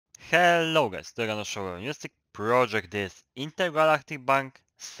Hello guys, today I'm gonna show you a new stick project. This intergalactic bank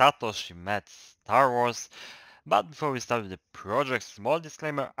Satoshi met Star Wars. But before we start with the project, small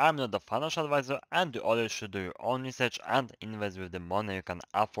disclaimer, I'm not a financial advisor and you always should do your own research and invest with the money you can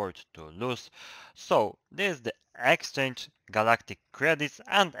afford to lose. So this is the exchange Galactic credits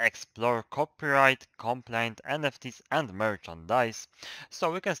and explore copyright compliant NFTs and merchandise.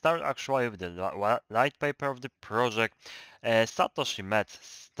 So we can start actually with the light paper of the project. Satoshi met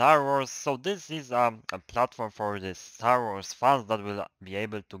Star Wars. So this is a platform for the Star Wars fans that will be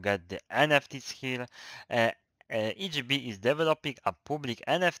able to get the NFTs here. EGB is developing a public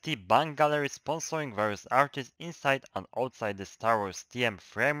NFT bank gallery sponsoring various artists inside and outside the Star Wars TM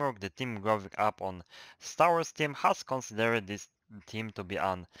framework. The team growing up on Star Wars team has considered this team to be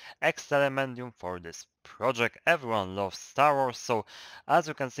an excellent medium for this project. Everyone loves Star Wars, so as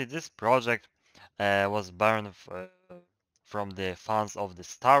you can see, this project was born from the fans of the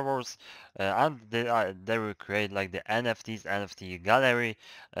Star Wars, and they will create like the NFT gallery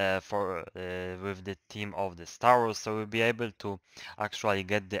for with the theme of the Star Wars. So we'll be able to actually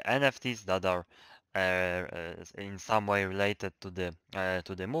get the NFTs that are in some way related to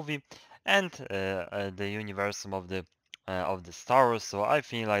the movie and the universum of the Star Wars. So I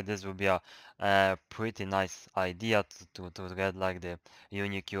feel like this will be a pretty nice idea to get like the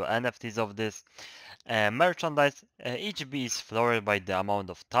unique NFTs of this. Merchandise. Each bee is floored by the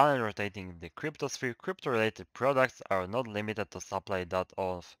amount of talent rotating in the cryptosphere. Crypto-related products are not limited to supply that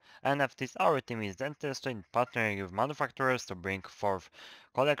of NFTs. Our team is interested in partnering with manufacturers to bring forth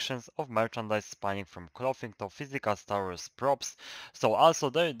collections of merchandise spanning from clothing to physical Star Wars props. So also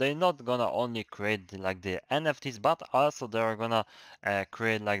they're not gonna only create like the NFTs, but also they're gonna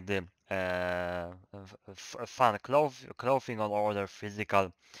create like the fun clothing or other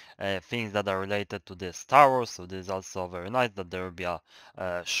physical things that are related to the Star Wars. So this is also very nice that there will be a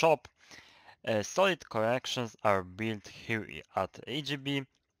shop. Solid collections are built here at AGB,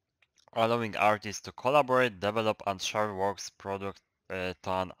 allowing artists to collaborate, develop, and share works product to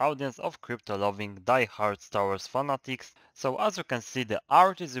an audience of crypto-loving die-hard Star Wars fanatics. So as you can see, the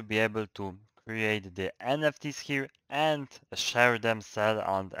artists will be able to create the NFTs here and share them, sell,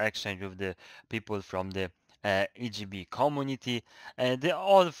 and exchange with the people from the EGB community. The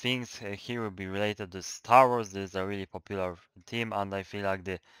all things here will be related to Star Wars. This is a really popular theme, and I feel like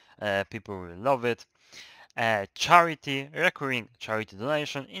the people will love it. Charity, recurring charity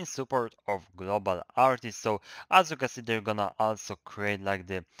donation in support of global artists. So as you can see, they're gonna also create like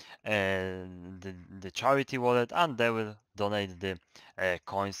the charity wallet, and they will donate the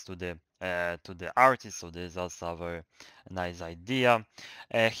coins to the artists. So this is also a very nice idea.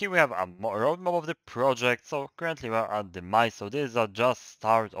 Here we have a roadmap of the project. So currently we are at the mice. So this is a just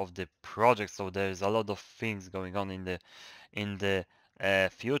start of the project. So there is a lot of things going on in the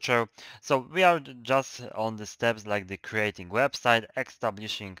future. So we are just on the steps like the creating website,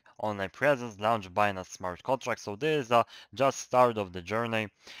 establishing online presence, launch Binance smart contract. So this is a just start of the journey.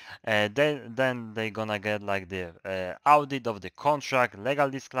 Then they gonna get like the audit of the contract, legal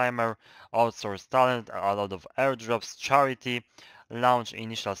disclaimer, outsource talent, a lot of airdrops, charity, launch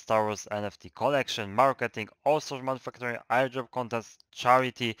initial Star Wars NFT collection, marketing, also manufacturing, airdrop contest,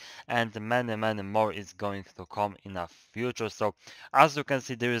 charity, and many more is going to come in the future. So as you can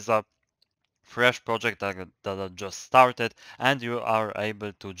see, there is a fresh project that just started, and you are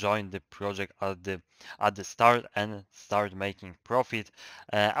able to join the project at the start and start making profit,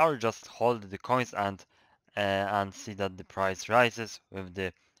 or just hold the coins and see that the price rises with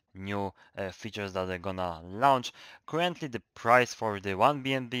the new features that they're gonna launch. Currently, the price for the 1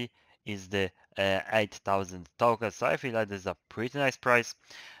 BNB is the 8,000 tokens, so I feel like this is a pretty nice price.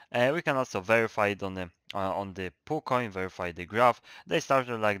 We can also verify it on the pool coin, verify the graph. They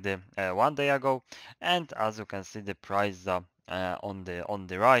started like the 1 day ago, and as you can see, the price on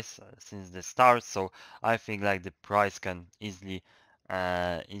the rise since the start. So I think like the price can easily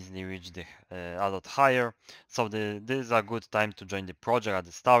reach the a lot higher. So this is a good time to join the project at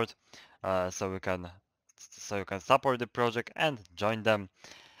the start, so you can support the project and join them.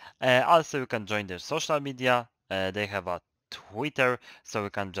 Also, you can join their social media. They have a Twitter, so you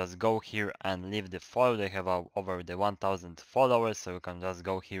can just go here and leave the follow. They have over the 1,000 followers, so you can just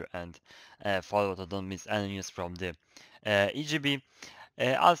go here and follow to don't miss any news from the EGB.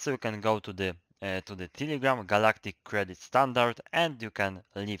 Also, you can go to the Telegram Galactic Credit Standard, and you can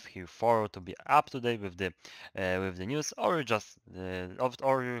leave here follow to be up to date with the news, or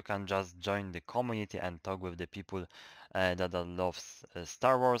or you can just join the community and talk with the people that loves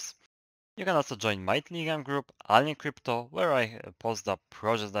Star Wars. You can also join my Telegram group, Alien Crypto, where I post the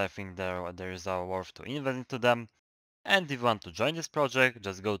projects that I think there is worth to invest into them. And if you want to join this project,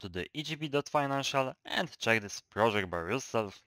 just go to the egp.financial and check this project by yourself.